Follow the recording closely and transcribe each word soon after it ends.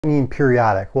mean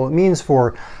periodic? Well, it means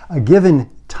for a given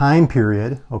time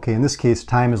period, okay, in this case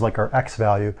time is like our x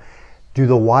value, do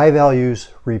the y values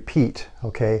repeat,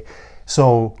 okay?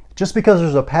 So just because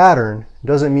there's a pattern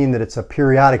doesn't mean that it's a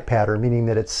periodic pattern, meaning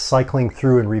that it's cycling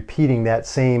through and repeating that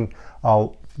same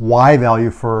y value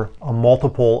for a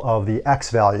multiple of the x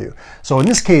value. So in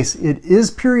this case it is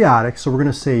periodic, so we're going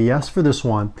to say yes for this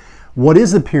one. What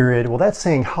is the period? Well, that's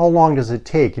saying how long does it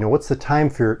take? You know, what's the time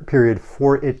period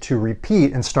for it to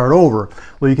repeat and start over?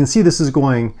 Well, you can see this is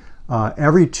going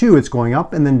every 2, it's going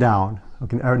up and then down.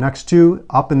 Okay, our next 2,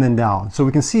 up and then down. So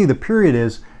we can see the period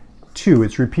is 2.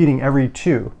 It's repeating every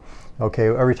 2. Okay,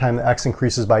 every time the x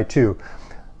increases by 2.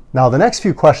 Now the next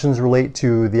few questions relate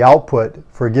to the output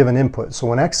for a given input. So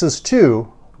when x is 2,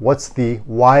 what's the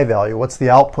y value? What's the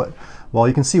output? Well,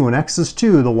 you can see when x is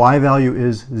 2, the y value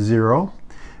is 0.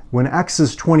 When x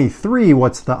is 23,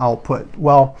 what's the output?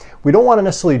 Well, we don't want to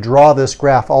necessarily draw this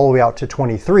graph all the way out to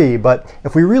 23, but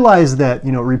if we realize that,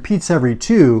 you know, it repeats every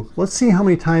 2, let's see how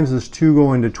many times does 2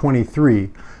 go into 23.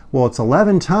 Well, it's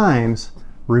 11 times,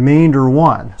 remainder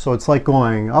 1. So it's like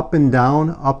going up and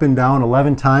down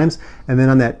 11 times, and then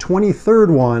on that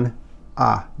 23rd one,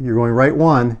 you're going right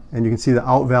 1, and you can see the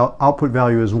output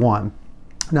value is 1.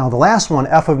 Now the last one,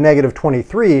 f of negative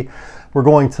 23, we're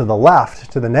going to the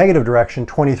left, to the negative direction,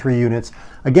 23 units.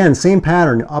 Again, same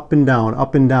pattern, up and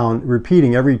down,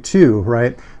 repeating every 2,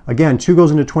 right? Again, 2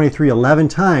 goes into 23 11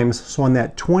 times, so on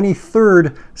that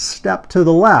 23rd step to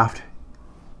the left,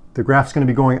 the graph's going to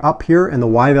be going up here and the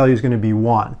y value is going to be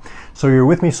 1. So you're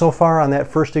with me so far on that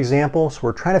first example? So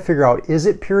we're trying to figure out, is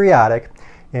it periodic?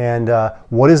 And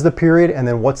what is the period? And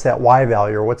then what's that y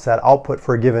value, or what's that output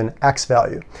for a given x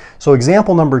value? So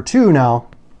example number 2 now,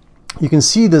 you can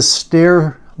see this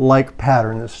stair-like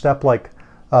pattern, this step-like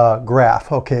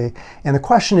graph, okay? And the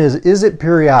question is it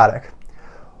periodic?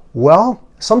 Well,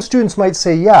 some students might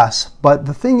say yes, but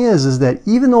the thing is that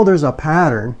even though there's a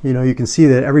pattern, you know, you can see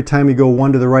that every time you go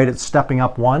 1 to the right, it's stepping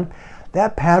up 1.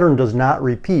 That pattern does not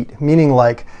repeat, meaning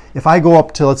like if I go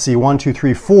up to, let's see, 1, 2,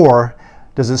 3, 4,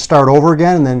 does it start over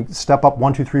again and then step up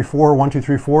 1, 2, 3, 4, 1, 2,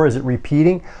 3, 4? Is it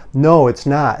repeating? No, it's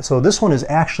not. So this one is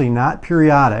actually not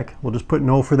periodic. We'll just put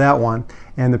no for that one.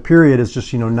 And the period is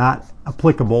just, you know, not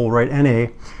applicable, right?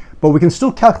 NA. But we can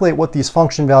still calculate what these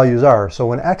function values are. So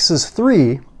when x is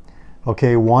 3,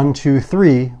 okay, 1, 2,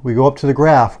 3, we go up to the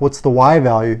graph. What's the y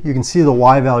value? You can see the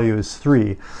y value is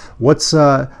 3. What's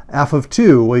f of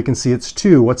 2? Well, you can see it's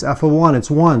 2. What's f of 1?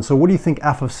 It's 1. So what do you think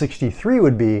f of 63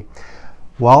 would be?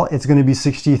 Well, it's going to be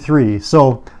 63.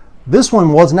 So this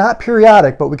one was not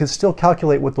periodic, but we can still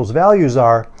calculate what those values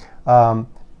are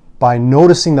by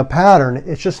noticing the pattern.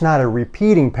 It's just not a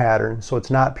repeating pattern, so it's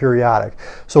not periodic.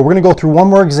 So we're going to go through one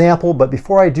more example, but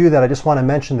before I do that, I just want to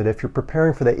mention that if you're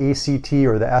preparing for the ACT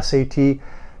or the SAT,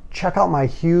 check out my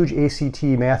huge ACT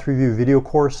Math Review video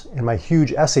course and my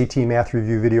huge SAT Math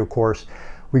Review video course.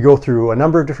 We go through a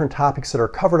number of different topics that are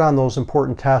covered on those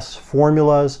important tests,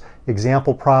 formulas,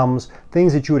 example problems,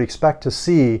 things that you would expect to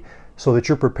see so that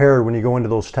you're prepared when you go into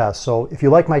those tests. So if you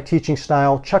like my teaching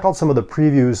style, check out some of the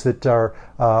previews that are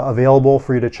available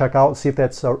for you to check out, see if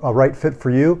that's a right fit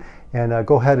for you, and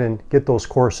go ahead and get those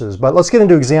courses. But let's get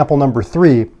into example number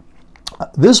 3.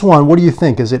 This one, what do you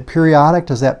think? Is it periodic?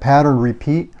 Does that pattern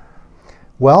repeat?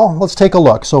 Well, let's take a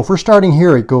look. So if we're starting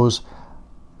here, it goes,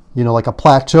 you know, like a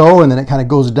plateau, and then it kind of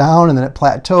goes down, and then it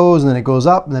plateaus, and then it goes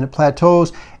up, and then it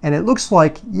plateaus. And it looks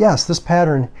like, yes, this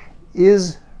pattern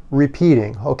is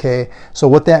repeating, okay? So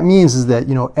what that means is that,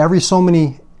 you know, every so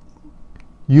many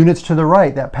units to the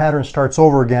right, that pattern starts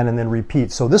over again and then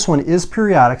repeats. So this one is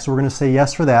periodic, so we're going to say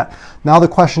yes for that. Now the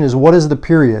question is, what is the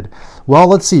period? Well,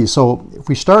 let's see. So if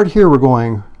we start here, we're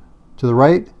going to the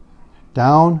right,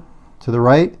 down, to the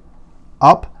right,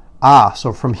 up,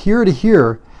 so from here to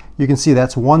here, you can see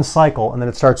that's one cycle, and then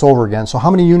it starts over again. So how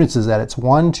many units is that? It's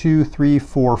 1, 2, 3,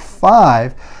 4,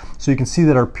 5. So you can see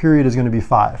that our period is going to be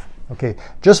 5. Okay,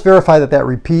 just verify that that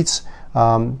repeats,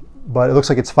 but it looks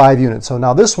like it's 5 units. So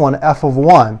now this one, f of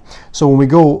 1. So when we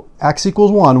go x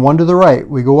equals 1, 1 to the right,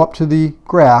 we go up to the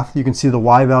graph, you can see the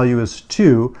y value is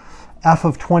 2. F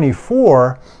of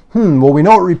 24, well, we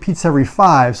know it repeats every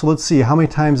 5, so let's see, how many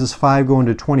times does 5 go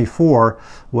into 24?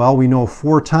 Well, we know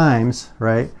 4 times,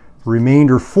 right?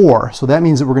 Remainder 4. So that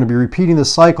means that we're going to be repeating the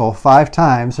cycle 5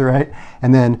 times, right?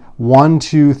 And then 1,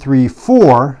 2, 3,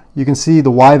 4, you can see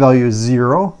the y value is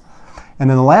 0. And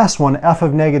then the last one, f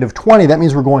of negative 20, that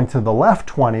means we're going to the left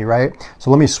 20, right? So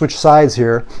let me switch sides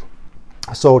here.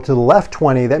 So to the left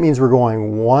 20, that means we're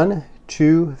going 1,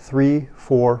 2, 3,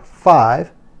 4,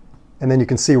 5. And then you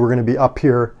can see we're going to be up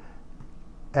here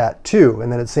at 2.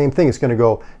 And then it's the same thing. It's going to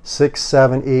go 6,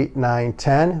 7, 8, 9,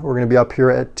 10. We're going to be up here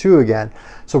at 2 again.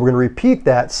 So we're going to repeat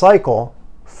that cycle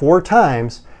 4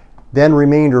 times, then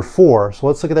remainder 4. So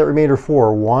let's look at that remainder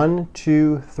 4. 1,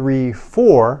 2, 3,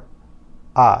 4.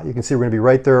 You can see we're going to be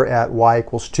right there at y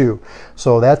equals 2.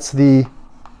 So that's the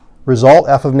result,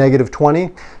 f of negative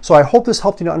 20. So I hope this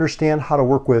helped you to understand how to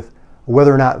work with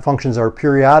whether or not functions are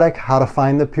periodic, how to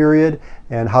find the period,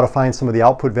 and how to find some of the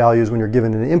output values when you're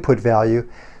given an input value.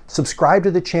 Subscribe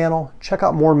to the channel. Check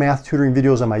out more math tutoring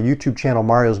videos on my YouTube channel,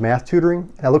 Mario's Math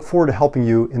Tutoring. And I look forward to helping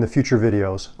you in the future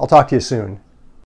videos. I'll talk to you soon.